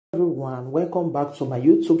Everyone, welcome back to my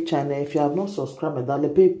YouTube channel. If you have not subscribed, my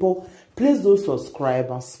darling people, please do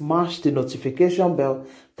subscribe and smash the notification bell.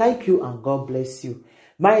 Thank you and God bless you.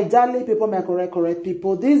 My darling people, my correct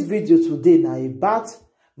people, this video today now about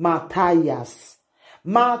Mathias.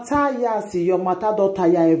 Mathias, your matter don't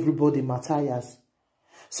tire everybody, Mathias.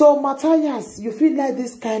 So Mathias, you feel like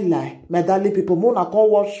this kind lie, my darling people, Mona can't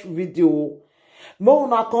watch video.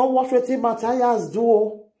 Mona can't watch what Mathias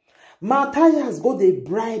do. Mathias go dey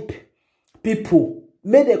bribe people.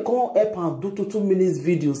 May they come up and do 2 minutes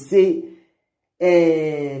video. Say,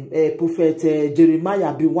 Prophet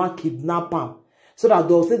Jeremiah be one kidnapper. So that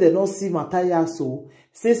they'll say they don't see Mathias. So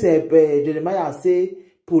since Jeremiah say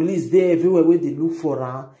police there everywhere where they look for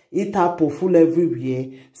her, it tap full everywhere.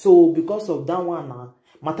 So because of that one,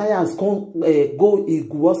 Mathias go in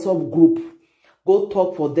WhatsApp group. Go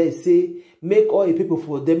talk for them, say, make all the people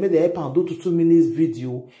for them, make they help and do 2 minutes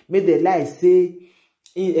video. Make they lie, say,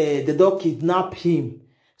 the dog kidnap him.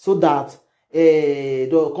 So that,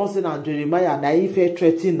 the concerned Jeremiah, na if he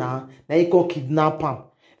threaten her, na he can kidnap him.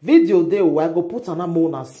 Video there, I go put an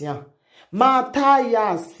amount siya.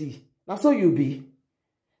 Mathias, na so you be.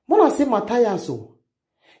 Mona say Mathias, so.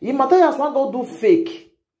 If Mathias want go do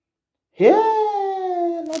fake. Hey,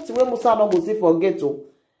 not the way Musa don't go see forget, oh.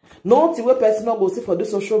 Not the way person not go see for the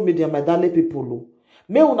social media, my darling people.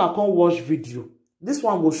 May una come watch video. This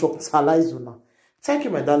one will shock salaries una. Thank you,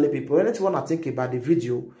 my darling people. Anything wanna think about the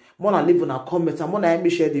video, wanna leave on a comment and wanna help me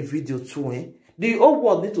share the video too. The whole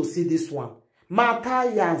world need to see this one.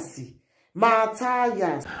 Mathias.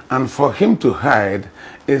 And for him to hide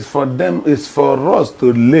is for us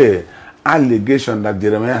to lay allegation that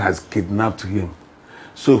Jeremiah has kidnapped him.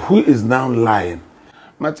 So who is now lying?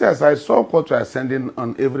 Mathias, I saw what you are sending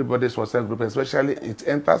on everybody's WhatsApp group, especially it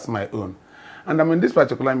enters my own. And I'm in this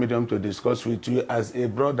particular medium to discuss with you as a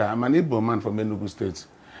brother. I'm an Igbo man from Enugu State.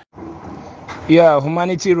 Yeah,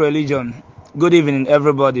 humanity, religion. Good evening,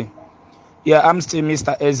 everybody. Yeah, I'm still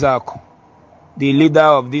Mr. Ezak, the leader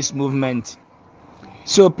of this movement.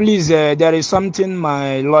 So please, there is something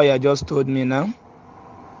my lawyer just told me now.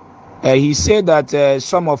 He said that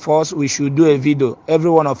some of us, we should do a video.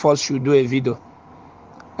 Every one of us should do a video.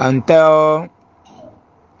 And tell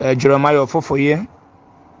Jeremiah Fofoye,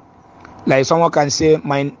 like someone can say,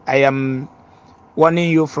 I am warning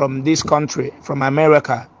you from this country, from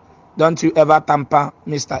America. Don't you ever tamper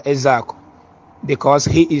Mr. Ezak, because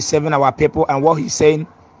he is saving our people and what he's saying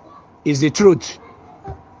is the truth.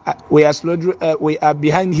 We are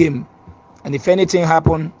behind him, and if anything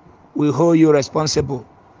happen, we hold you responsible.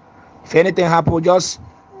 If anything happen, just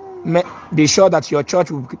be sure that your church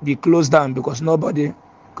will be closed down, because nobody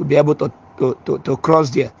could be able to cross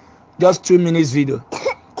there. Just 2 minutes video.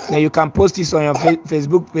 Then you can post this on your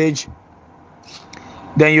Facebook page.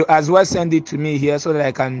 Then you as well send it to me here so that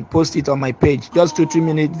I can post it on my page. Just 2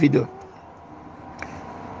 minute video.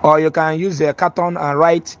 Or you can use a carton and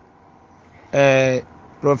write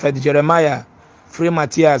Prophet Jeremiah, free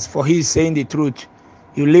Mathias, for he is saying the truth.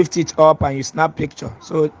 You lift it up and you snap picture.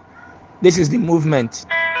 So this is the movement.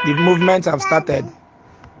 The movement have started.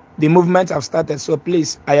 The movement have started, so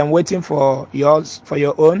please, I am waiting for yours, for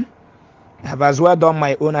your own. I have as well done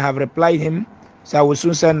my own. I have replied him, so I will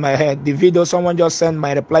soon send my head. The video, someone just sent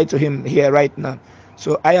my reply to him here right now.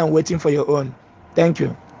 So I am waiting for your own. Thank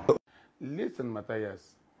you. Listen,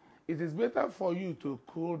 Mathias, it is better for you to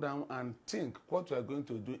cool down and think what you are going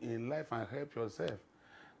to do in life and help yourself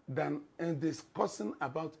than discussing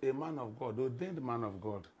about a man of God, ordained man of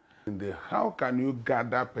God. How can you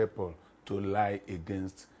gather people to lie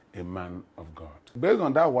against a man of God? Based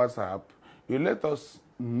on that WhatsApp, you let us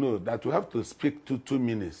know that we have to speak to 2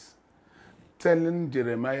 minutes, telling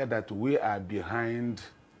Jeremiah that we are behind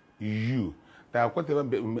you, that whatever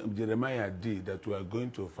Jeremiah did, that we are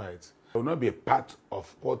going to fight. It will not be a part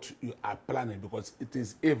of what you are planning, because it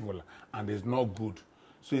is evil and is not good.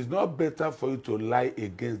 So it's not better for you to lie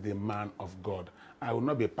against the man of God. I will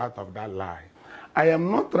not be part of that lie. I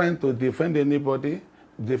am not trying to defend anybody,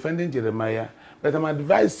 defending Jeremiah, but I'm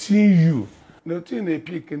advising you. Not in a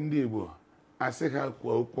peak in the Igbo. I say how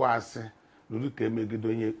kwase luluke megido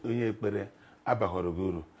onye ekpere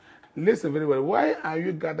abahoroguru. Listen very well. Why are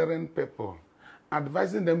you gathering people,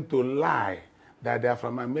 advising them to lie that they are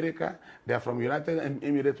from America, they are from United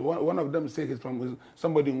Emirates? One of them says he's from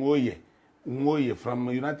somebody Ngoye from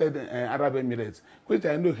United Arab Emirates, which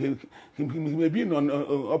I know he may be on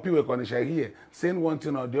Opiwe Konisha here, saying one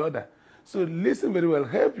thing or the other. So listen very well.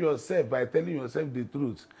 Help yourself by telling yourself the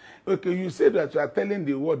truth. Okay, you say that you are telling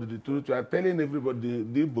the world the truth, you are telling everybody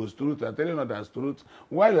the Igbo's truth, you are telling others truth,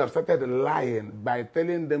 while you have started lying by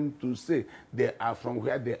telling them to say they are from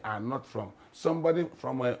where they are not from. Somebody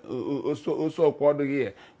from also Okwodo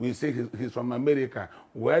here will say he's from America.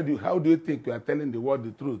 How do you think you are telling the world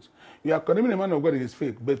the truth? You are condemning the man of God is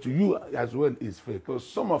fake, but you as well is fake. Because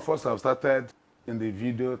some of us have started in the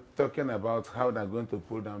video talking about how they're going to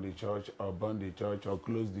pull down the church or burn the church or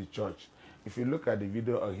close the church. If you look at the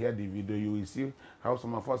video or hear the video, you will see how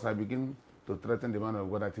some of us are beginning to threaten the man of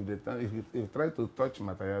God that if they try to touch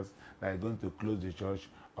Mathias, they are going to close the church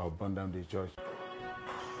or burn down the church.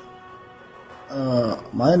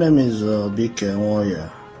 My name is BK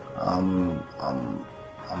Warrior. I'm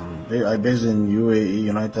based in UAE,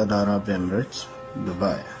 United Arab Emirates,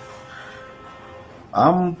 Dubai.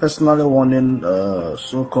 I'm personally warning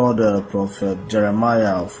so-called Prophet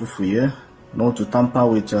Jeremiah Fufuye not to tamper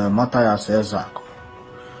with Mathias Ezak,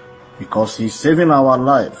 because he's saving our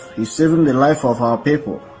life. He's saving the life of our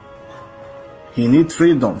people. He needs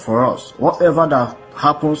freedom for us. Whatever that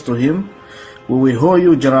happens to him, we will hold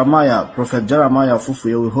you, Jeremiah, Prophet Jeremiah Fufuye,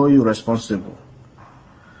 we will hold you responsible.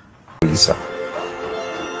 Lisa,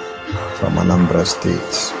 from Anambra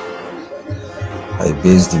State. I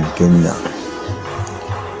based in Kenya.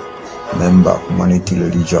 Member Humanity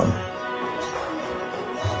Religion.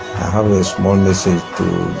 I have a small message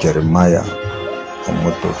to Jeremiah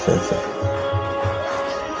Omotofefe.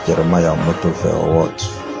 Jeremiah Omotofefe or what?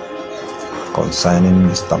 Concerning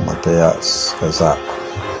Mr. Mathias Ezak.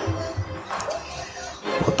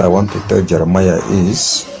 What I want to tell Jeremiah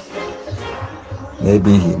is,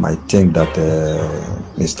 maybe he might think that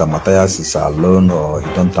Mr. Mathias is alone, or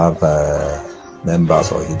he don't have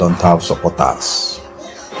members, or he don't have supporters.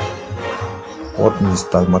 What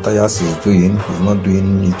Mr. Mathias is doing, he's not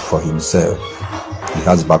doing it for himself. He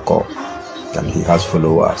has backup, and he has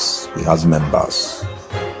followers, he has members.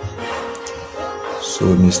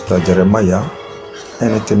 So Mr. Jeremiah,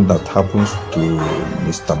 anything that happens to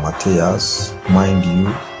Mr. Mathias, mind you,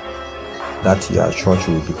 that your church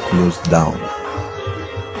will be closed down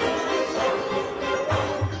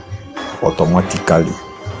automatically.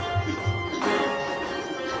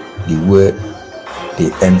 The way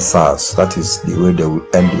they end SARS, that is the way they will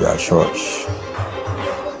end your church.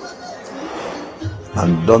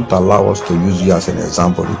 And don't allow us to use you as an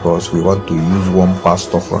example, because we want to use one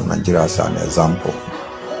pastor from Nigeria as an example.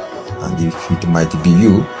 And if it might be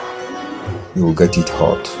you, you will get it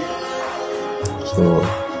hot. So,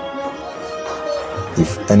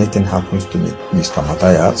 if anything happens to me, Mr.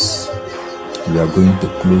 Mathias, we are going to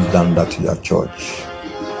close down that your church.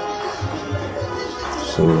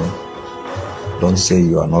 So, don't say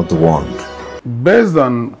you are not warned. Based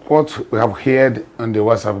on what we have heard on the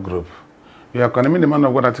WhatsApp group, we are condemning the man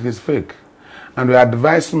of God that he is fake. And we are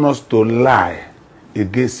advising us to lie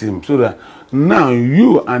against him, so that now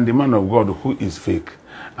you and the man of God who is fake.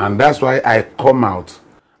 And that's why I come out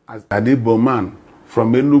as a Igbo man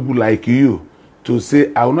from Enugu like you to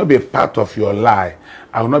say, I will not be part of your lie.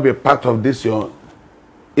 I will not be part of this your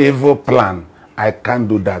evil plan. I can't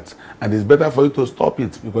do that. And it's better for you to stop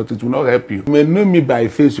it, because it will not help you. You may know me by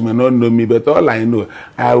face, you may not know me, but all I know,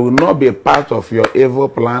 I will not be part of your evil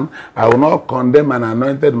plan. I will not condemn an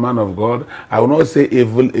anointed man of God. I will not say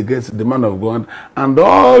evil against the man of God. And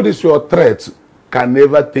all these your threats can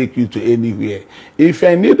never take you to anywhere. If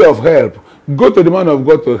you're in need of help, go to the man of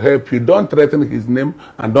God to help you. Don't threaten his name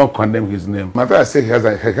and don't condemn his name. Mathias said he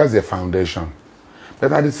has a foundation.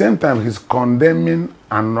 But at the same time, he's condemning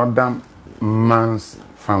another man's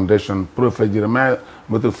foundation, Prophet Jeremiah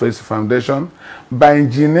Motofe's foundation, by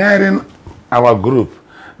engineering our group.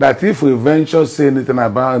 That if we venture say anything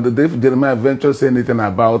about, if Jeremiah venture say anything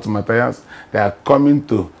about Mathias, they are coming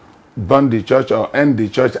to burn the church or end the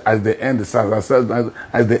church as they end the SARS,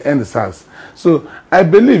 as they end the SARS. So I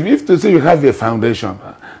believe if to say you have a foundation,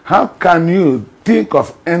 how can you think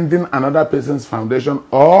of ending another person's foundation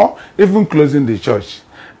or even closing the church?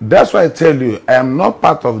 That's why I tell you, I am not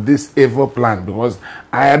part of this evil plan, because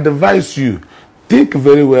I advise you, think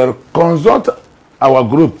very well, consult our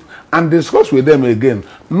group and discuss with them again,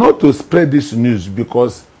 not to spread this news,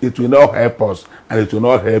 because it will not help us and it will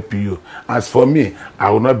not help you. As for me, I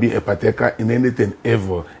will not be a partaker in anything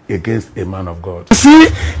evil against a man of God. See,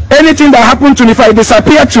 anything that happened to me, if I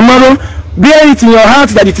disappear tomorrow, bear it in your heart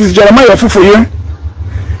that it is Jeremiah Fufuye.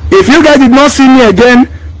 If you guys did not see me again,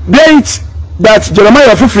 bear it that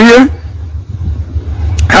Jeremiah Fufuye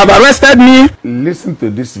have arrested me. Listen to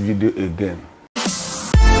this video again.